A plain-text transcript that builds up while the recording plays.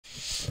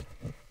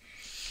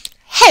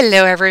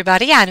Hello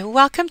everybody and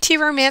welcome to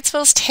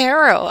Romanceville's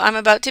Tarot. I'm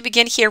about to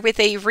begin here with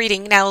a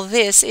reading. Now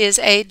this is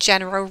a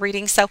general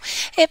reading, so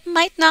it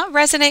might not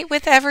resonate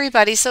with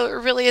everybody, so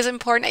it really is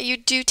important that you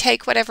do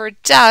take whatever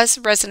does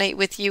resonate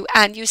with you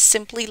and you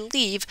simply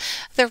leave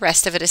the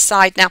rest of it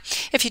aside. Now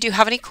if you do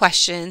have any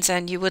questions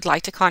and you would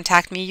like to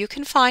contact me, you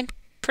can find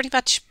pretty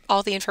much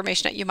all the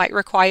information that you might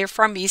require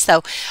from me.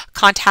 So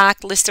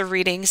contact, list of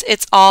readings,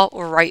 it's all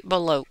right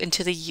below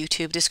into the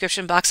YouTube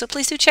description box. So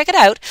please do check it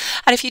out.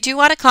 And if you do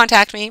want to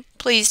contact me,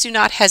 please do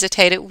not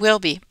hesitate. It will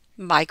be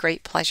my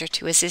great pleasure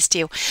to assist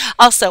you.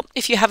 Also,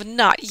 if you have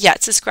not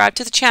yet subscribed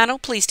to the channel,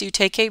 please do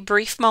take a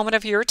brief moment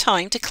of your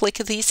time to click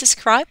the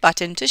subscribe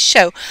button to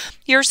show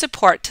your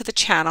support to the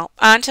channel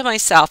and to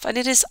myself. And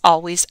it is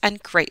always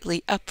and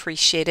greatly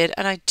appreciated.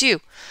 And I do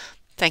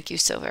thank you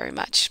so very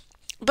much.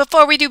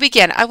 Before we do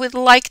begin, I would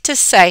like to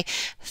say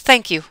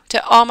thank you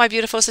to all my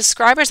beautiful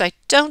subscribers. I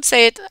don't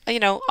say it,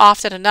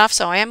 often enough,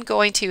 so I am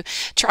going to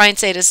try and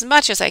say it as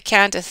much as I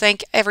can to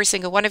thank every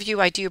single one of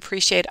you. I do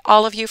appreciate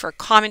all of you for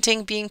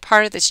commenting, being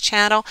part of this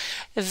channel.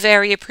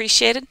 Very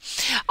appreciated.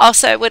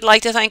 Also, I would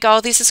like to thank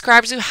all these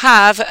subscribers who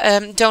have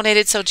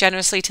donated so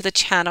generously to the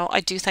channel.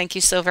 I do thank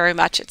you so very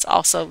much. It's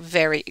also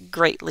very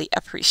greatly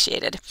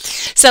appreciated.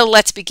 So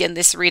let's begin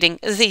this reading.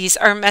 These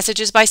are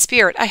messages by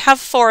Spirit. I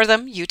have 4 of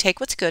them. You take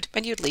what's good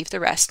and you leave the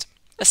rest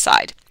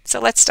aside. So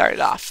let's start it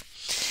off.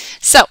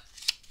 So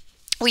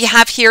we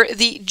have here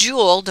the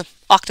jeweled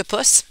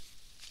octopus.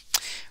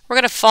 We're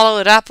going to follow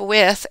it up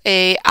with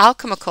a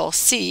alchemical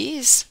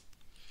seas.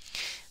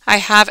 I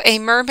have a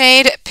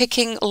mermaid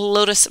picking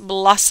lotus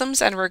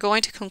blossoms, and we're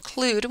going to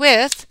conclude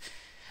with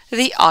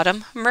the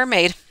autumn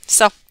mermaid.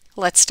 So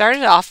let's start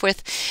it off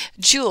with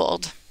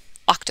jeweled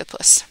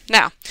octopus.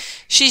 Now,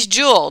 she's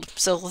jeweled,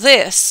 so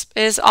this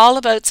is all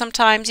about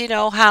sometimes,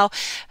 how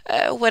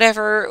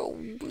whatever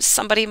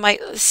somebody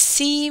might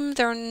seem,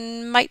 there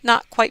might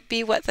not quite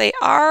be what they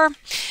are.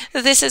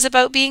 This is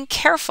about being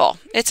careful.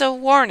 It's a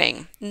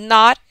warning.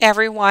 Not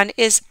everyone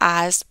is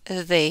as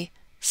they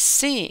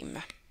seem.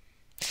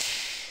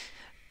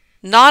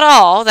 Not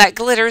all that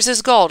glitters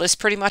is gold is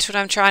pretty much what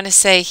I'm trying to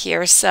say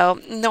here. So,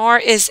 nor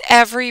is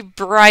every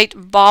bright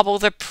bauble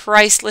the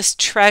priceless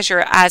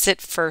treasure as it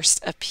first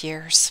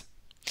appears.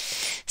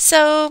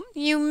 So,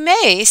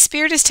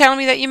 Spirit is telling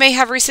me that you may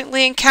have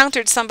recently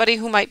encountered somebody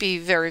who might be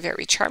very,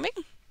 very charming,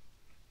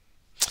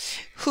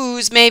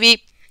 whose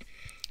maybe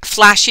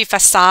flashy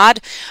facade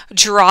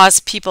draws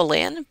people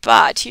in,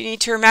 but you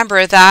need to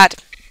remember that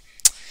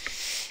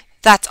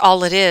that's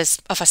all it is,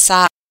 a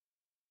facade.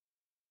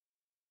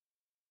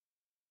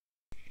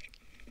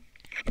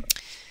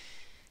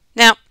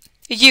 Now,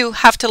 you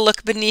have to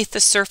look beneath the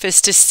surface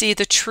to see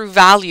the true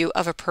value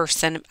of a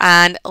person,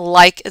 and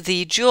like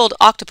the jeweled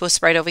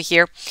octopus right over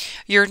here,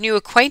 your new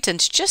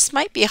acquaintance just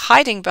might be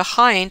hiding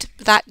behind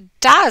that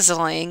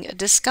dazzling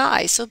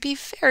disguise. So be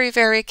very,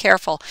 very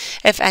careful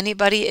if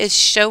anybody is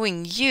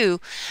showing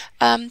you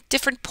a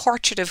different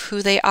portrait of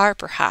who they are,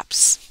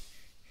 perhaps.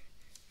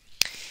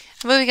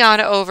 Moving on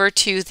over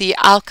to the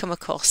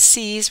alchemical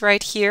seas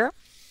right here.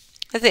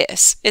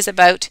 This is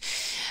about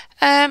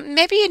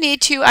maybe you need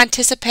to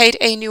anticipate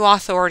a new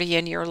authority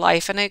in your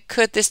life, and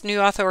this new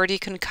authority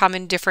can come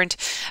in different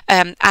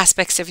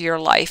aspects of your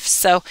life.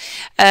 So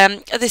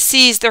the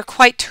seas, they're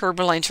quite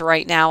turbulent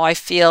right now. I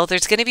feel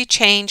there's going to be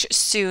change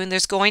soon.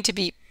 There's going to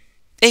be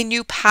a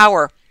new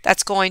power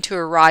that's going to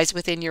arise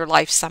within your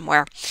life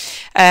somewhere.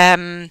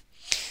 A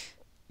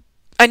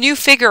new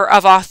figure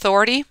of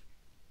authority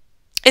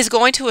is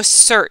going to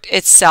assert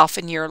itself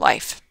in your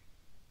life.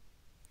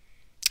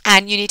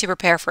 And you need to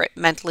prepare for it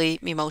mentally,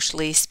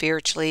 emotionally,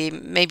 spiritually,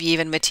 maybe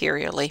even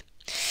materially.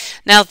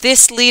 Now,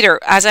 this leader,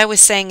 as I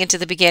was saying into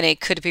the beginning,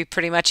 could be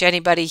pretty much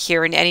anybody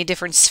here in any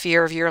different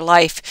sphere of your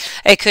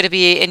life. It could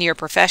be in your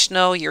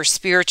professional, your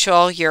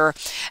spiritual, your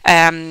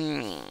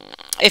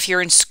if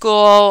you're in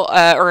school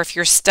or if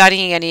you're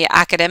studying any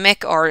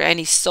academic or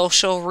any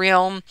social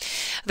realm.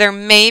 There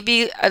may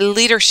be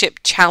leadership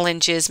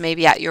challenges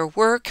maybe at your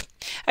work.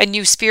 A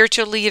new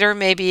spiritual leader,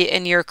 maybe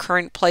in your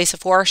current place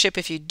of worship,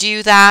 if you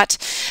do that.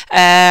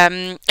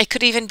 It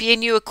could even be a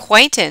new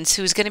acquaintance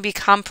who's going to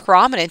become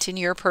prominent in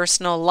your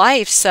personal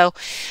life. So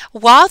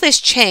while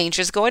this change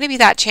is going to be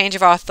that change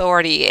of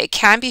authority, it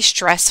can be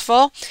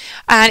stressful,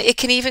 and it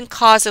can even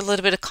cause a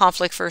little bit of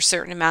conflict for a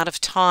certain amount of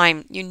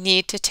time. You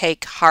need to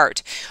take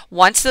heart.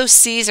 Once those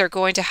seas are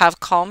going to have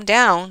calmed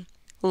down,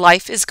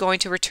 life is going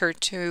to return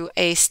to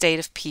a state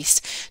of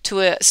peace,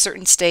 to a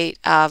certain state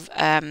of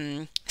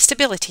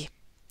stability.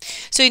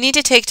 So you need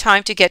to take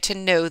time to get to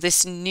know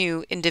this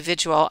new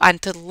individual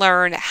and to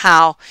learn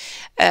how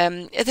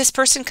this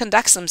person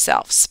conducts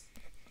themselves.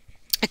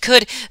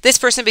 Could this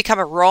person become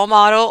a role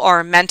model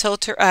or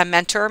a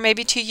mentor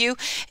maybe to you?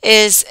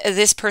 Is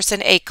this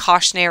person a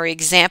cautionary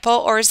example,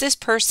 or is this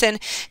person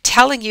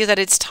telling you that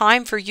it's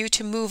time for you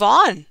to move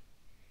on,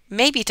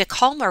 maybe to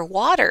calmer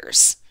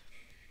waters?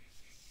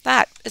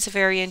 That is a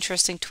very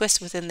interesting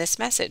twist within this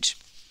message.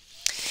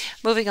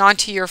 Moving on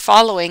to your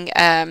following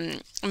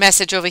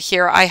message over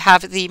here, I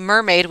have the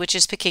mermaid, which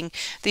is picking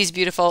these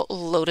beautiful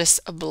lotus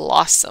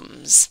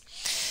blossoms.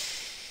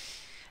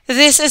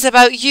 This is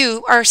about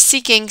you are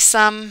seeking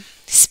some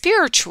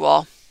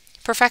spiritual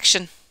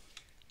perfection.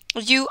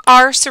 You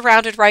are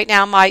surrounded right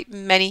now by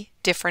many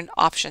different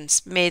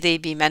options. May they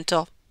be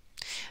mental,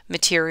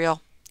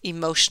 material,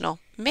 emotional,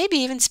 maybe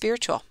even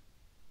spiritual.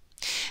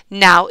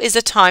 Now is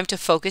the time to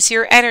focus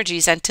your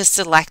energies and to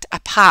select a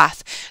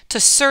path to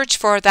search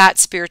for that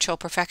spiritual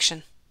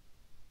perfection.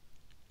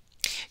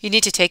 You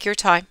need to take your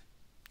time.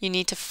 You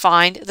need to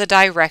find the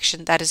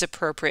direction that is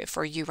appropriate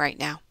for you right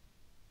now.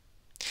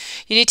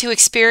 You need to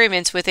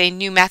experiment with a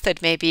new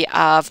method, maybe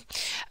of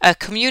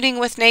communing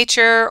with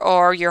nature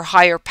or your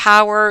higher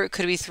power. It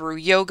could be through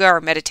yoga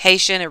or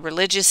meditation, a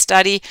religious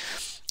study.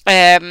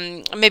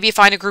 Maybe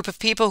find a group of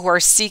people who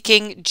are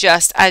seeking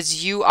just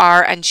as you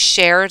are and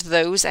share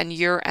those and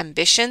your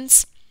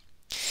ambitions.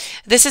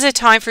 This is a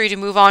time for you to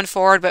move on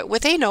forward, but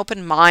with an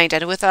open mind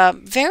and with a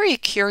very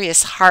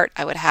curious heart,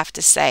 I would have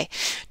to say.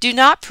 Do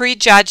not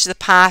prejudge the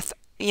path,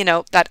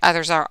 that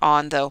others are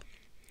on, though.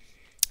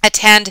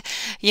 Attend,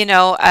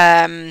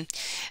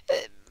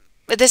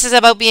 this is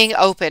about being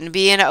open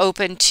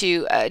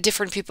to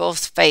different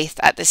people's faith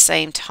at the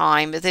same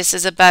time. This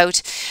is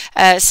about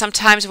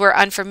sometimes we're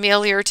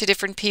unfamiliar to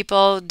different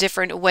people,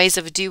 different ways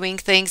of doing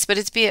things, but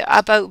it's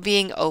about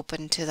being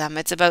open to them.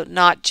 It's about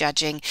not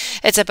judging.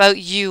 It's about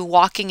you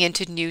walking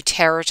into new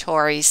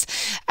territories.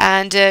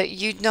 And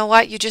you know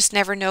what? You just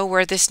never know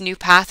where this new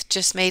path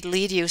just may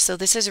lead you. So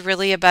this is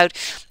really about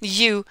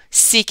you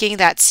seeking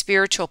that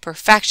spiritual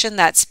perfection,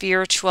 that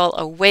spiritual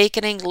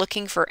awakening,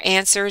 looking for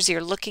answers.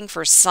 You're looking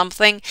for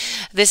something.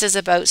 This is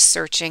about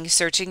searching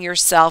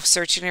yourself,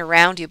 searching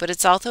around you, but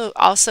it's also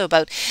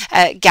about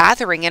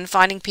gathering and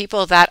finding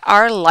people that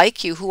are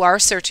like you, who are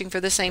searching for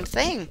the same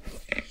thing.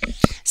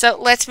 So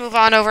let's move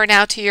on over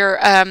now to your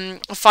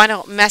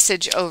final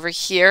message over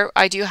here.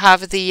 I do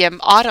have the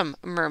autumn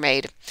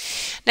mermaid.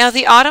 Now,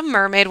 the autumn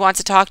mermaid wants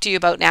to talk to you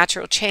about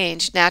natural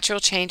change. Natural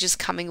change is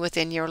coming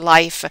within your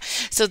life.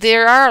 So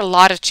there are a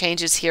lot of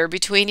changes here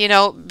between,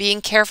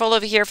 being careful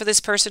over here for this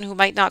person who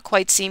might not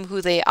quite seem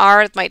who they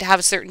are, might have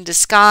a certain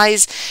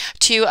disguise,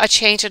 to a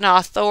change in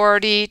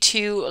authority,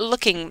 to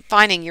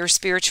finding your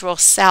spiritual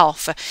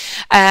self.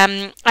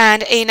 And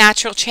a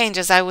natural change,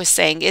 as I was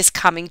saying, is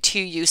coming to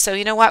you. So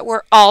you know what?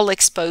 We're all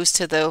exposed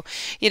to those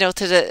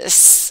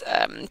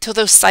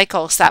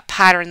cycles, that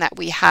pattern that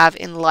we have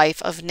in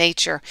life of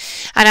nature.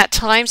 And at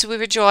times we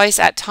rejoice,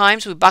 at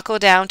times we buckle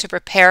down to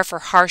prepare for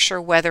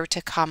harsher weather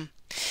to come.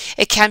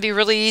 It can be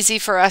really easy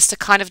for us to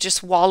kind of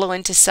just wallow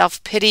into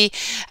self-pity,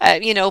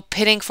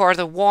 pitting for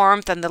the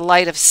warmth and the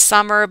light of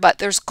summer, but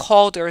there's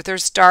colder,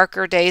 there's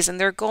darker days, and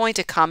they're going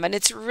to come. And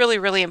it's really,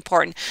 really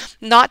important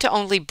not to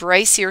only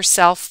brace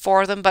yourself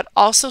for them, but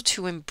also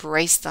to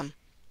embrace them.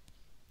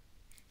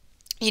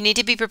 You need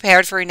to be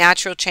prepared for a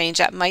natural change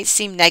that might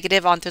seem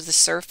negative onto the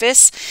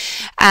surface.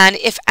 And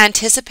if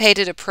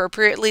anticipated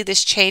appropriately,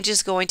 this change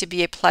is going to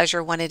be a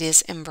pleasure when it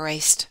is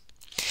embraced.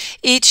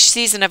 Each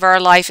season of our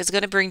life is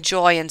going to bring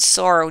joy and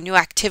sorrow, new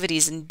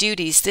activities and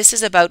duties. This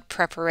is about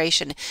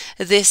preparation.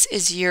 This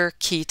is your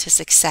key to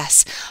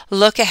success.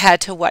 Look ahead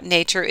to what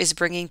nature is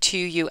bringing to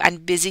you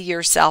and busy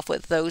yourself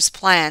with those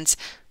plans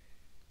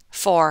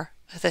for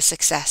the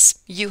success.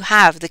 You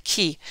have the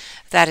key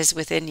that is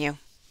within you.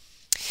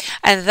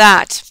 And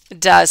that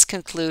does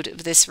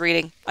conclude this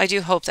reading. I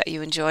do hope that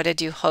you enjoyed. I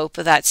do hope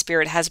that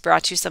Spirit has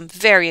brought you some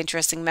very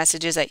interesting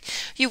messages that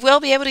you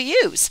will be able to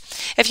use.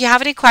 If you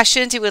have any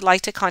questions you would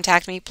like to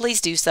contact me,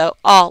 please do so.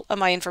 All of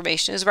my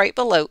information is right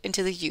below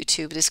into the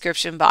YouTube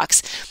description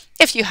box.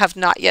 If you have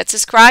not yet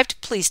subscribed,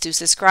 please do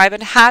subscribe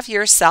and have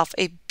yourself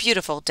a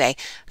beautiful day.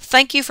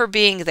 Thank you for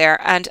being there,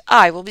 and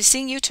I will be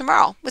seeing you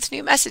tomorrow with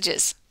new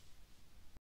messages.